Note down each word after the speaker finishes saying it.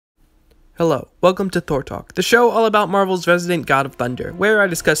Hello, welcome to Thor Talk, the show all about Marvel's resident god of thunder, where I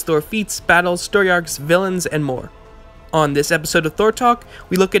discuss Thor feats, battles, story arcs, villains, and more. On this episode of Thor Talk,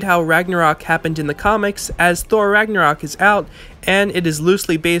 we look at how Ragnarok happened in the comics, as Thor Ragnarok is out, and it is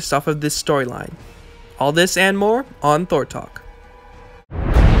loosely based off of this storyline. All this and more on Thor Talk.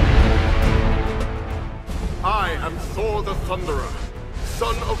 I am Thor the Thunderer,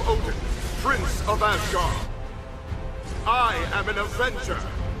 son of Odin, prince of Asgard. I am an Avenger,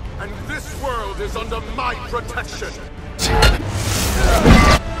 and this world is under my protection.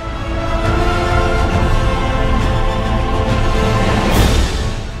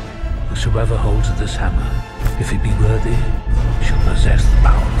 Whosoever holds this hammer, if he be worthy, shall possess the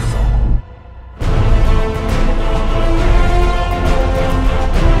power of Thor.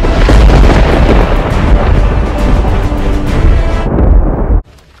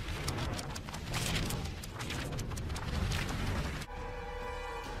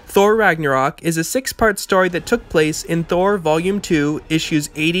 Thor Ragnarok is a 6-part story that took place in Thor Volume 2, issues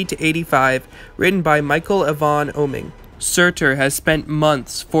 80 to 85, written by Michael Avon Oeming. Surtur has spent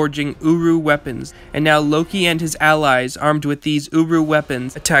months forging Uru weapons, and now Loki and his allies, armed with these Uru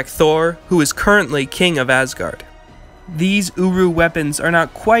weapons, attack Thor, who is currently king of Asgard. These Uru weapons are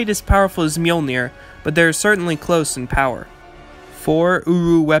not quite as powerful as Mjolnir, but they are certainly close in power. 4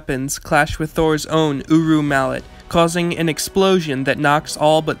 Uru weapons clash with Thor's own Uru mallet, causing an explosion that knocks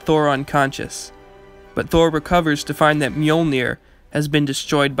all but Thor unconscious. But Thor recovers to find that Mjolnir has been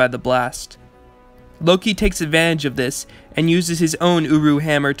destroyed by the blast. Loki takes advantage of this and uses his own Uru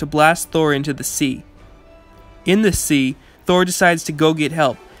hammer to blast Thor into the sea. In the sea, Thor decides to go get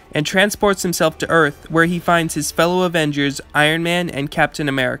help and transports himself to Earth, where he finds his fellow Avengers Iron Man and Captain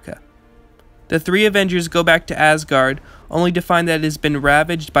America. The 3 Avengers go back to Asgard, only to find that it has been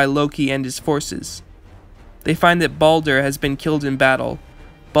ravaged by Loki and his forces. They find that Balder has been killed in battle.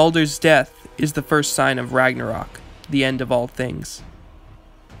 Balder's death is the first sign of Ragnarok, the end of all things.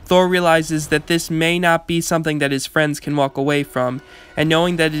 Thor realizes that this may not be something that his friends can walk away from, and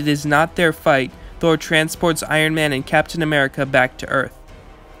knowing that it is not their fight, Thor transports Iron Man and Captain America back to Earth.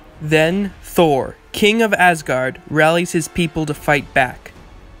 Then, Thor, king of Asgard, rallies his people to fight back.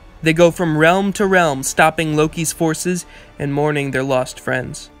 They go from realm to realm, stopping Loki's forces and mourning their lost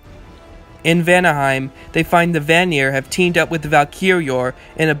friends. In Vanaheim, they find the Vanir have teamed up with Valkyrior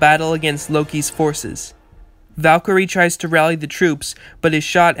in a battle against Loki's forces. Valkyrie tries to rally the troops, but is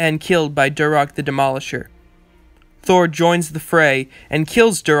shot and killed by Durok the Demolisher. Thor joins the fray and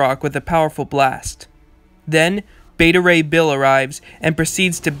kills Durok with a powerful blast. Then, Beta Ray Bill arrives and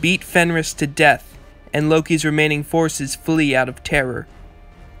proceeds to beat Fenris to death, and Loki's remaining forces flee out of terror.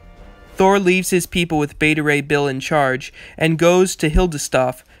 Thor leaves his people with Beta Ray Bill in charge and goes to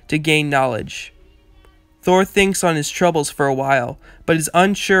Hildestaf to gain knowledge. Thor thinks on his troubles for a while, but is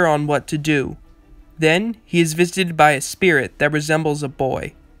unsure on what to do. Then, he is visited by a spirit that resembles a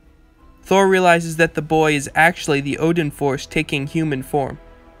boy. Thor realizes that the boy is actually the Odin Force taking human form.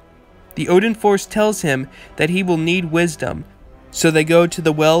 The Odin Force tells him that he will need wisdom, so they go to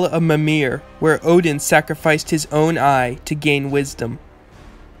the Well of Mimir, where Odin sacrificed his own eye to gain wisdom.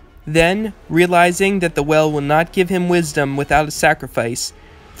 Then, realizing that the well will not give him wisdom without a sacrifice,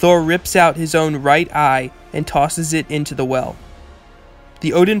 Thor rips out his own right eye and tosses it into the well.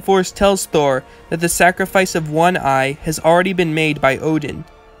 The Odin Force tells Thor that the sacrifice of one eye has already been made by Odin.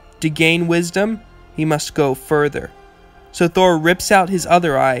 To gain wisdom, he must go further. So Thor rips out his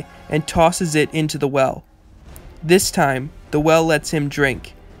other eye and tosses it into the well. This time, the well lets him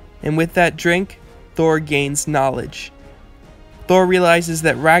drink, and with that drink, Thor gains knowledge. Thor realizes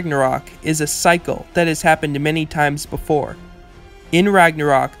that Ragnarok is a cycle that has happened many times before. In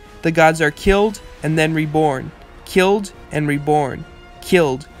Ragnarok, the gods are killed and then reborn, killed and reborn,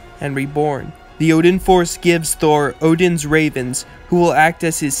 killed and reborn. The Odin Force gives Thor Odin's ravens, who will act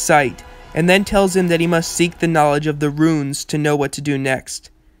as his sight, and then tells him that he must seek the knowledge of the runes to know what to do next.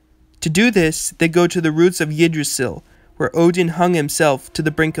 To do this, they go to the roots of Yggdrasil, where Odin hung himself to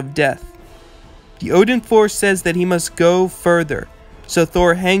the brink of death. The Odin Force says that he must go further, so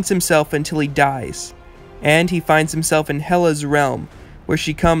Thor hangs himself until he dies, and he finds himself in Hela's realm, where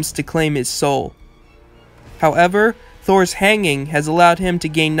she comes to claim his soul. However, Thor's hanging has allowed him to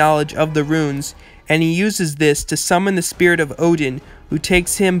gain knowledge of the runes, and he uses this to summon the spirit of Odin, who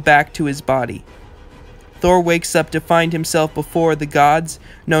takes him back to his body. Thor wakes up to find himself before the gods,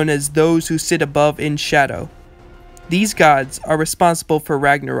 known as those who sit above in shadow. These gods are responsible for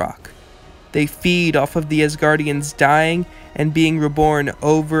Ragnarok. They feed off of the Asgardians dying and being reborn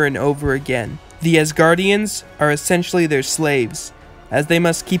over and over again. The Asgardians are essentially their slaves, as they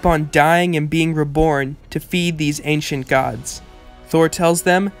must keep on dying and being reborn to feed these ancient gods. Thor tells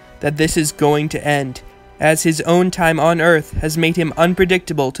them that this is going to end, as his own time on Earth has made him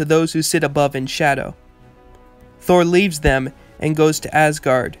unpredictable to those who sit above in shadow. Thor leaves them and goes to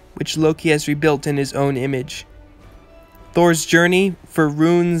Asgard, which Loki has rebuilt in his own image. Thor's journey for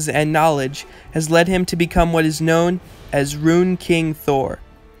runes and knowledge has led him to become what is known as Rune King Thor,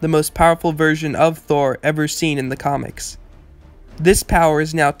 the most powerful version of Thor ever seen in the comics. This power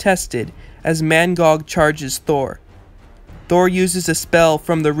is now tested as Mangog charges Thor. Thor uses a spell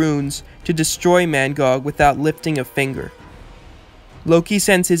from the runes to destroy Mangog without lifting a finger. Loki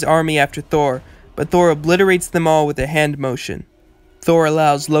sends his army after Thor, but Thor obliterates them all with a hand motion. Thor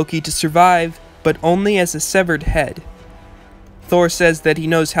allows Loki to survive, but only as a severed head. Thor says that he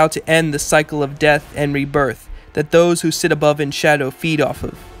knows how to end the cycle of death and rebirth that those who sit above in shadow feed off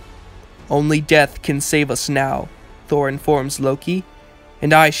of. Only death can save us now, Thor informs Loki,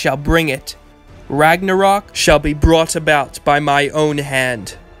 and I shall bring it. Ragnarok shall be brought about by my own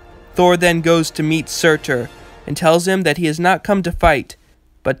hand. Thor then goes to meet Surtur and tells him that he has not come to fight,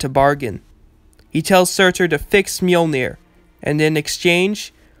 but to bargain. He tells Surtur to fix Mjolnir, and in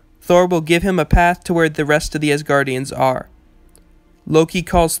exchange, Thor will give him a path to where the rest of the Asgardians are. Loki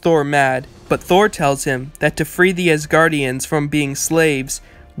calls Thor mad, but Thor tells him that to free the Asgardians from being slaves,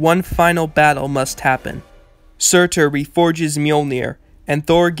 one final battle must happen. Surtur reforges Mjolnir, and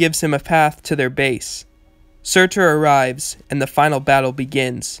Thor gives him a path to their base. Surtur arrives, and the final battle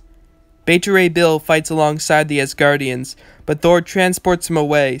begins. Beta Ray Bill fights alongside the Asgardians, but Thor transports him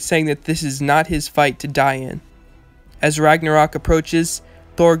away, saying that this is not his fight to die in. As Ragnarok approaches,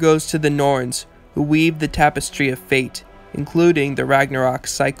 Thor goes to the Norns, who weave the tapestry of fate, including the Ragnarok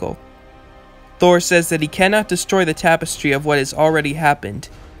cycle. Thor says that he cannot destroy the tapestry of what has already happened,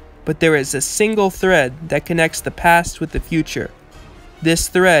 but there is a single thread that connects the past with the future. This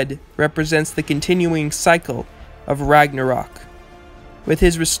thread represents the continuing cycle of Ragnarok. With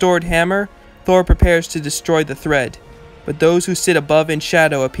his restored hammer, Thor prepares to destroy the thread, but those who sit above in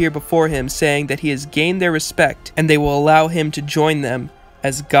shadow appear before him, saying that he has gained their respect and they will allow him to join them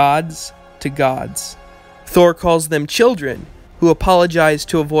as gods to gods. Thor calls them children, who apologize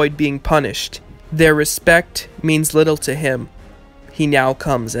to avoid being punished. Their respect means little to him. He now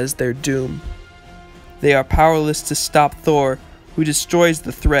comes as their doom. They are powerless to stop Thor, who destroys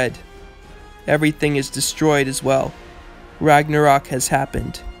the thread. Everything is destroyed as well. Ragnarok has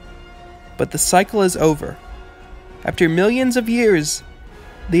happened. But the cycle is over. After millions of years,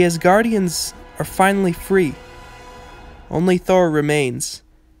 the Asgardians are finally free. Only Thor remains.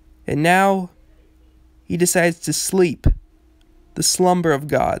 And now, he decides to sleep, the slumber of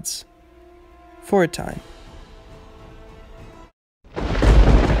gods, for a time.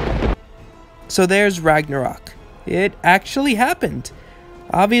 So there's Ragnarok. It actually happened.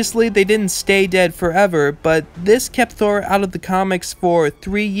 Obviously, they didn't stay dead forever, but this kept Thor out of the comics for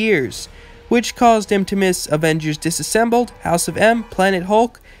 3 years, which caused him to miss Avengers Disassembled, House of M, Planet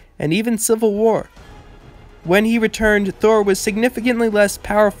Hulk, and even Civil War. When he returned, Thor was significantly less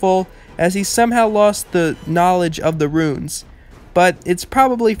powerful as he somehow lost the knowledge of the runes. But it's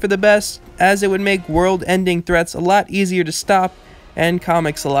probably for the best, as it would make world-ending threats a lot easier to stop and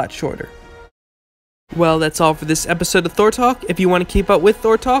comics a lot shorter. Well, that's all for this episode of Thor Talk. If you want to keep up with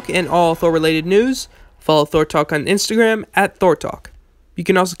Thor Talk and all Thor-related news, follow Thor Talk on Instagram at Thor Talk. You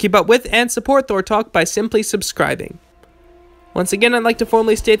can also keep up with and support Thor Talk by simply subscribing. Once again, I'd like to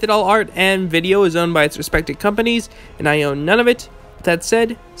formally state that all art and video is owned by its respective companies, and I own none of it. With that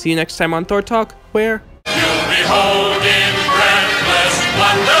said, see you next time on Thor Talk, where... You'll behold in breathless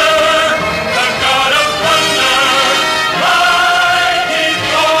wonder.